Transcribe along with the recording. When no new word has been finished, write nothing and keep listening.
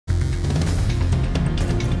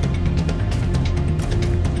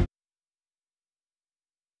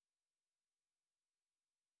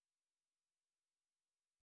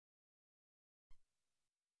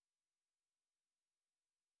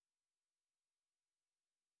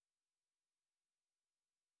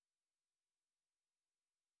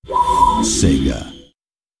SEGA.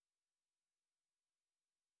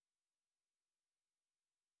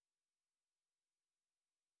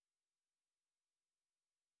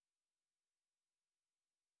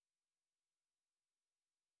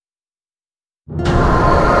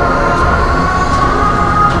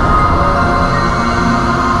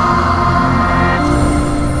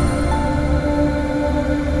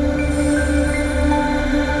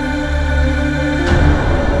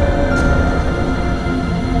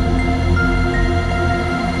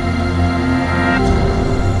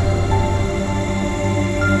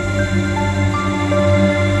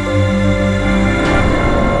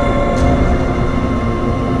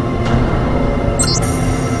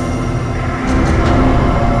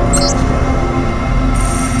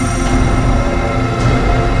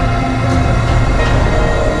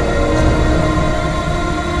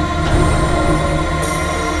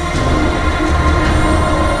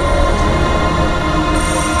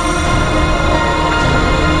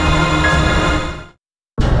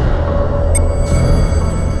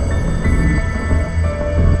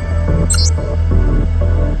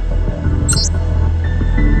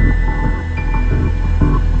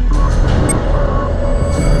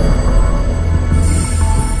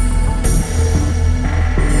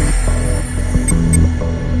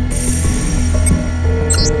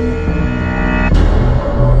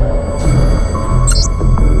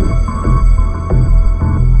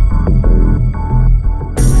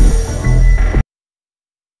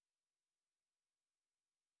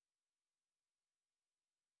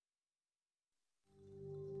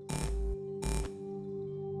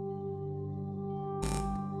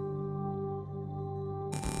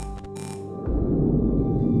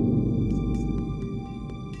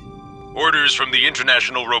 Orders from the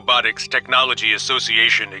International Robotics Technology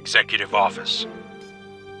Association Executive Office.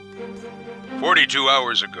 42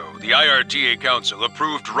 hours ago, the IRTA Council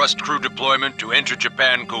approved Rust Crew deployment to enter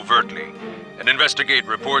Japan covertly and investigate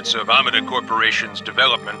reports of Amida Corporation's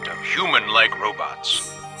development of human-like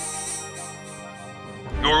robots.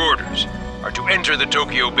 Your orders are to enter the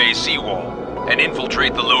Tokyo Bay seawall and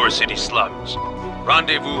infiltrate the lower city slums,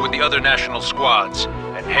 rendezvous with the other national squads,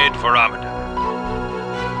 and head for Amida.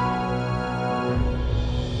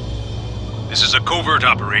 This is a covert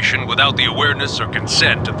operation without the awareness or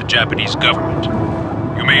consent of the Japanese government.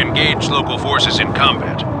 You may engage local forces in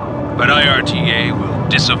combat, but IRTA will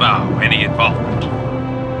disavow any involvement.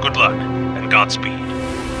 Good luck, and Godspeed.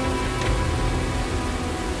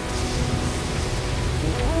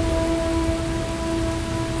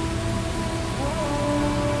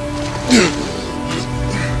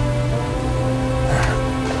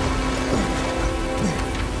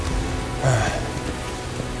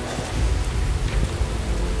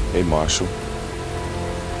 Hey, Marshall.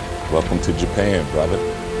 Welcome to Japan, brother.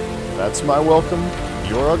 That's my welcome?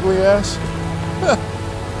 Your ugly ass?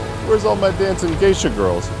 Where's all my dancing geisha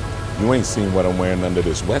girls? You ain't seen what I'm wearing under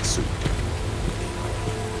this wetsuit.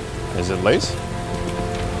 Is it lace?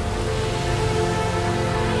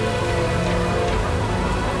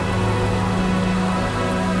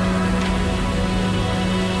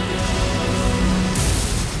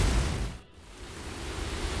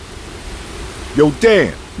 Yo,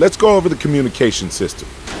 Dan, let's go over the communication system.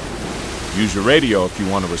 Use your radio if you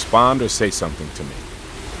want to respond or say something to me.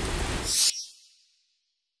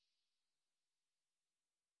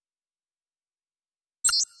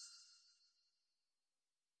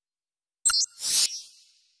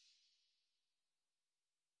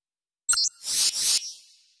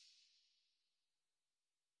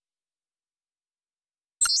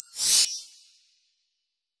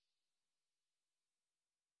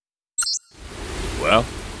 Well,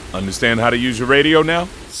 understand how to use your radio now?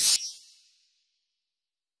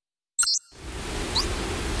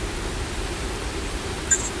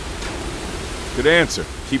 Good answer.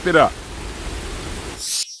 Keep it up.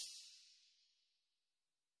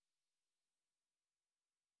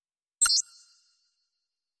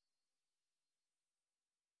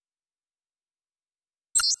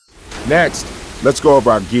 Next, let's go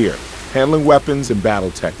over our gear, handling weapons and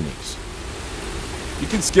battle techniques. You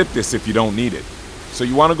can skip this if you don't need it. So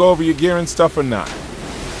you want to go over your gear and stuff or not?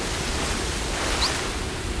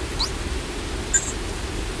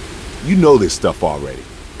 You know this stuff already.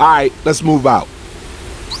 All right, let's move out.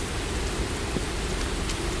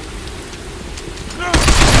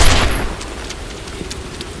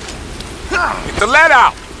 Get the lead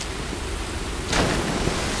out!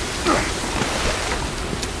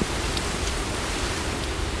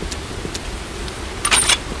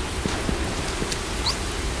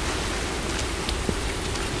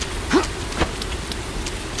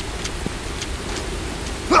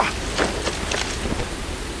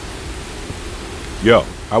 Yo,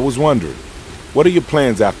 I was wondering, what are your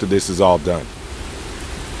plans after this is all done?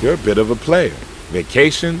 You're a bit of a player.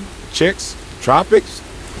 Vacation, chicks, tropics?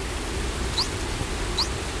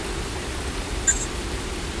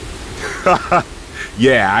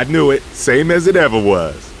 Yeah, I knew it. Same as it ever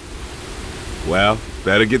was. Well,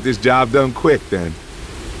 better get this job done quick then.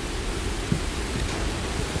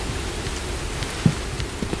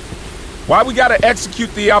 Why we gotta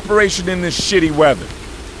execute the operation in this shitty weather?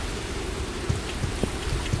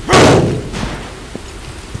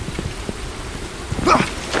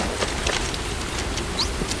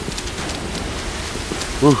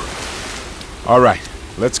 Whew. All right,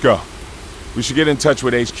 let's go. We should get in touch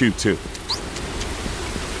with HQ too.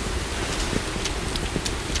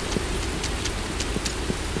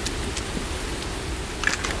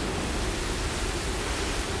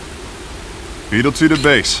 Beetle 2 to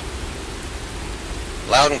base.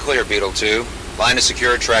 Loud and clear, Beetle 2. Line is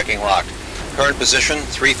secured, tracking locked. Current position,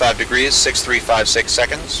 35 degrees, 6356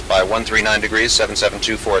 seconds, by 139 degrees,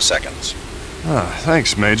 7724 seconds.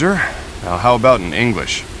 Thanks, Major. Now, how about in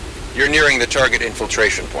English? You're nearing the target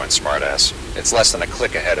infiltration point, smartass. It's less than a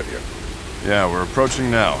click ahead of you. Yeah, we're approaching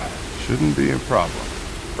now. Shouldn't be a problem.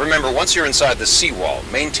 Remember, once you're inside the seawall,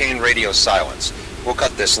 maintain radio silence. We'll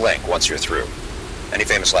cut this link once you're through. Any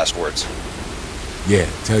famous last words? Yeah,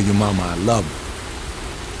 tell your mama I love her.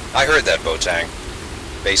 I heard that, Botang.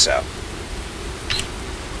 Base out.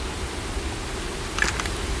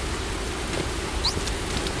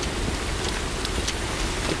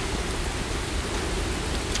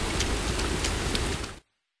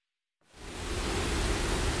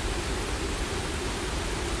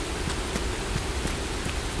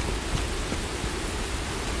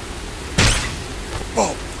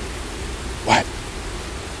 Whoa! What?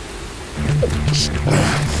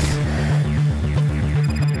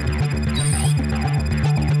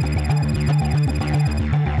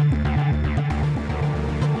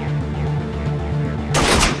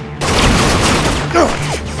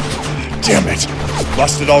 Damn it!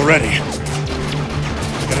 Lost it already.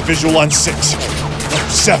 Got a visual on 6. No,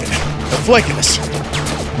 7. They're flanking us.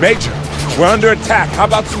 Major, we're under attack. How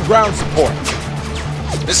about some ground support?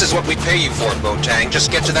 This is what we pay you for, Botang. Just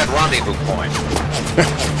get to that rendezvous point.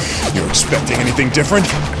 You're expecting anything different?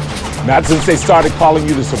 Not since they started calling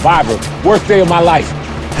you the survivor. Worst day of my life.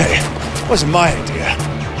 Hey, wasn't my idea.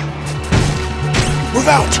 Move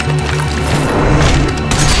out!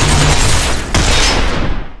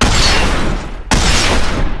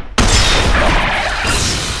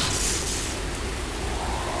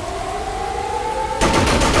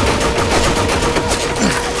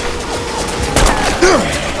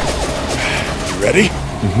 Ready?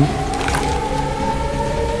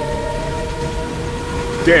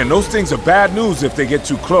 Dan, those things are bad news if they get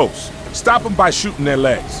too close. Stop them by shooting their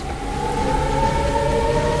legs.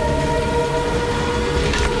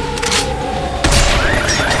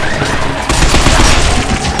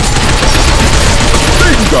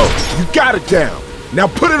 There you go. You got it down. Now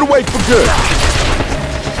put it away for good.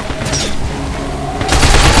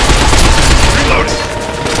 Reloading!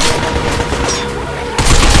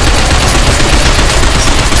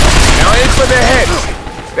 Now aim for their heads.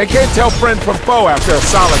 They can't tell friend from foe after a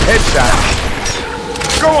solid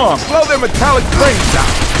headshot. Go on, blow their metallic brains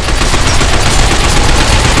out.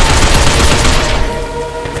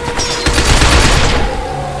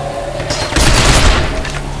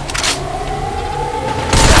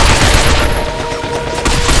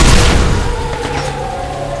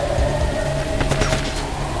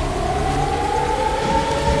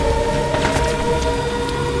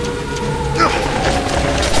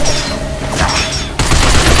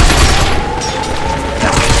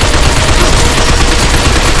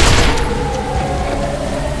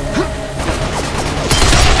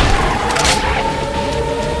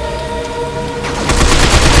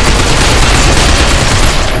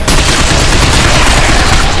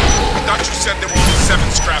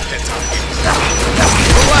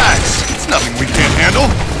 Relax! It's nothing we can't handle.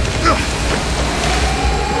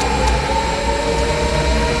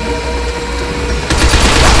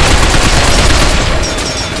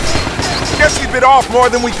 Guess we bit off more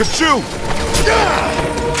than we could chew.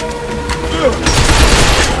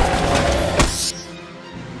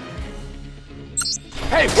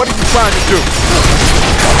 Hey, what are you trying to do?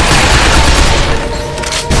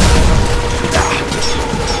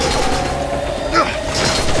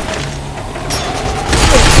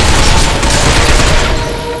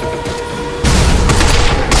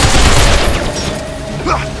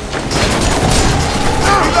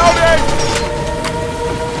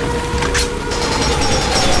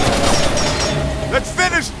 Let's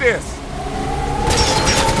finish this!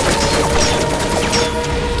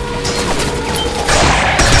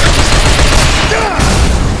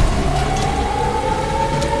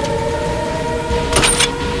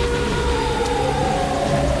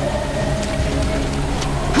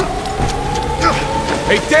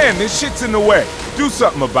 Hey, Dan, this shit's in the way. Do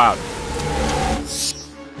something about it.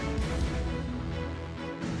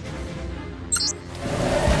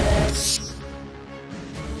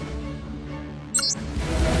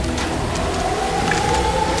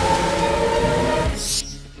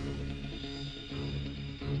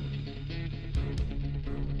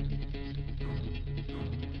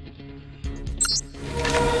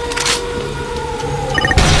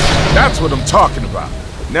 That's what I'm talking about.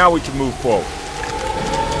 Now we can move forward.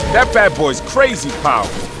 That bad boy's crazy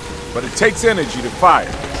powerful, but it takes energy to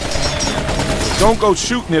fire. Don't go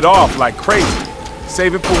shooting it off like crazy.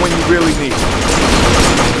 Save it for when you really need it.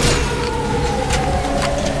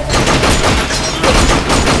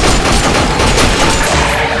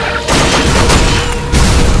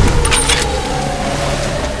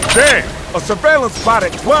 Damn! A surveillance spot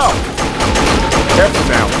at 12! Careful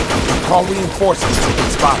now. Call reinforcements if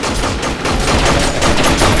it's spotted.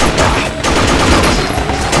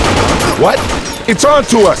 What? It's on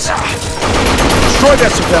to us! Destroy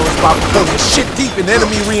that surveillance spot because it's shit deep in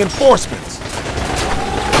enemy reinforcements.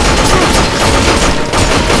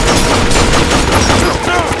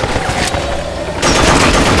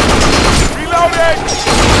 Reloading!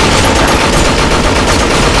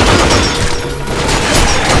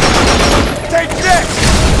 Take this!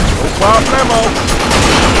 No problemo.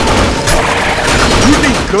 You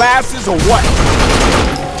need glasses or what?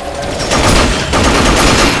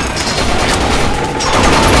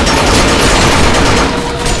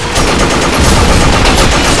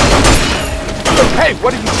 Hey,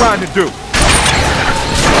 what are you trying to do?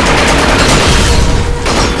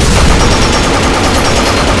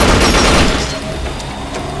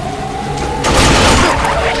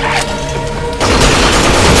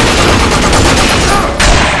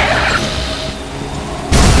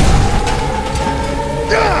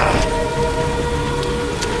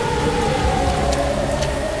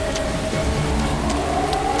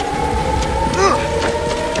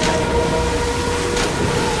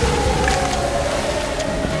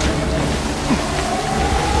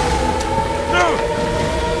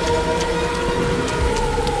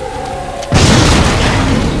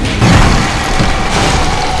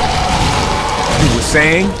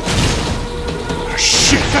 Saying? Oh,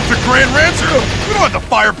 shit, that's a grand ransom! We don't have the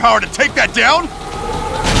firepower to take that down!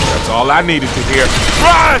 That's all I needed to hear.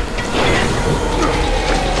 Run!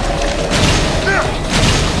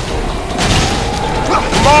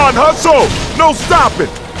 Come on, hustle! No stopping!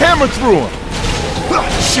 Hammer through him!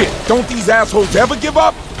 Shit, don't these assholes ever give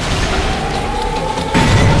up?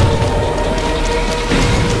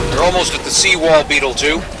 You're almost at the seawall, Beetle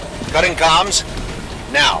 2. Cutting comms.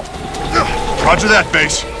 Now. Roger that,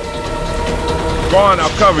 base. Go on, I'll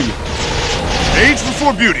cover you. Age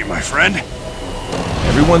before beauty, my friend.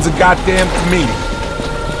 Everyone's a goddamn comedian.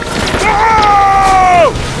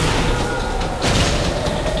 Oh!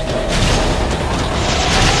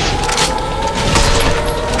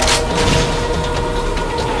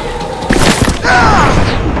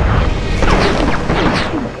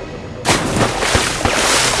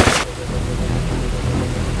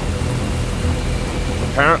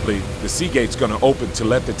 Apparently, the sea gate's gonna open to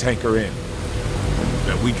let the tanker in.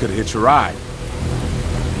 Bet we could hitch a ride.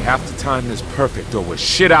 We have to time this perfect or we're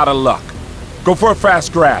shit out of luck. Go for a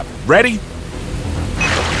fast grab. Ready?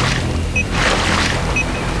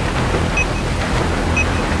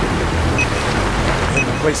 And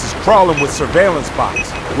the place is crawling with surveillance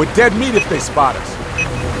bots. We're dead meat if they spot us.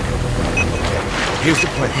 Okay, here's the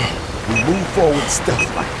plan. We move forward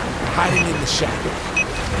stealth-like, hiding in the shadows.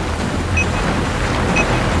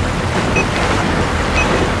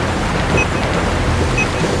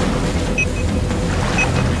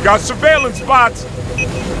 Got surveillance spots!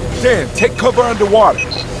 Dan, take cover underwater.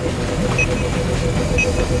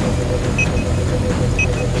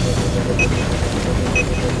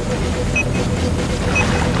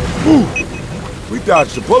 Ooh, we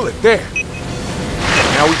dodged a bullet there.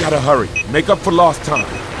 Now we gotta hurry. Make up for lost time.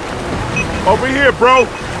 Over here, bro!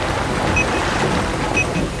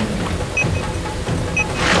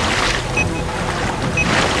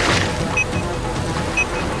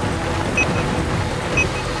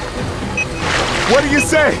 What do you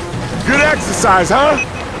say? Good exercise, huh?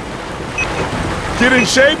 Get in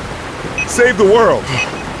shape? Save the world.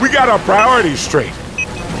 We got our priorities straight.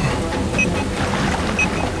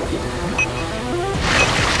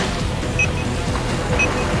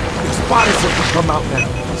 The spotters have come out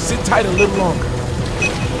now. Sit tight a little longer.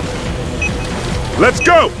 Let's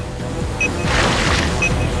go!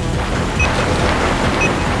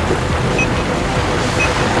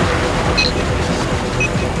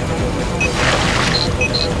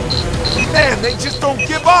 Man, they just don't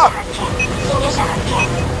give up!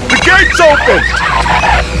 The gate's open!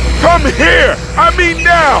 Come here! I mean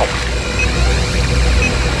now!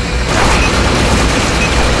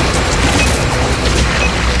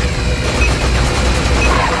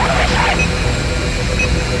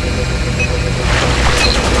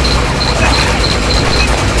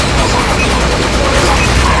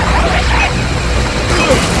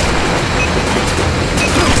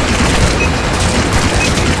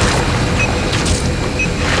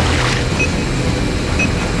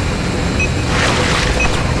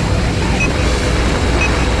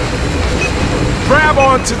 Grab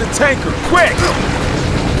onto the tanker, quick!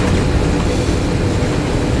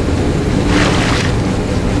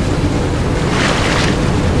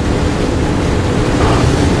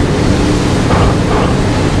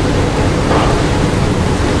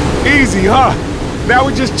 Easy, huh? Now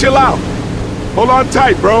we just chill out. Hold on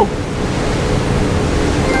tight, bro.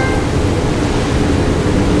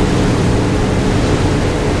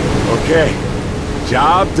 Okay,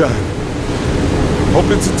 job done. Hope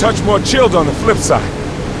it's a touch more chilled on the flip side.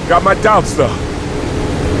 Got my doubts, though.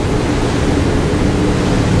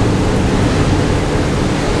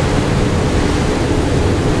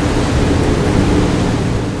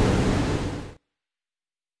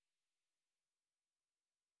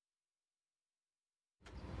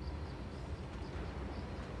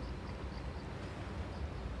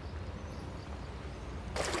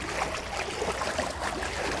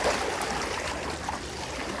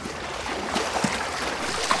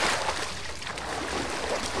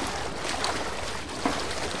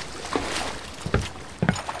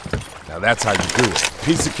 Now that's how you do it.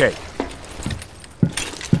 Piece of cake.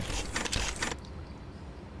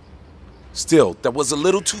 Still, that was a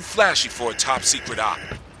little too flashy for a top-secret op.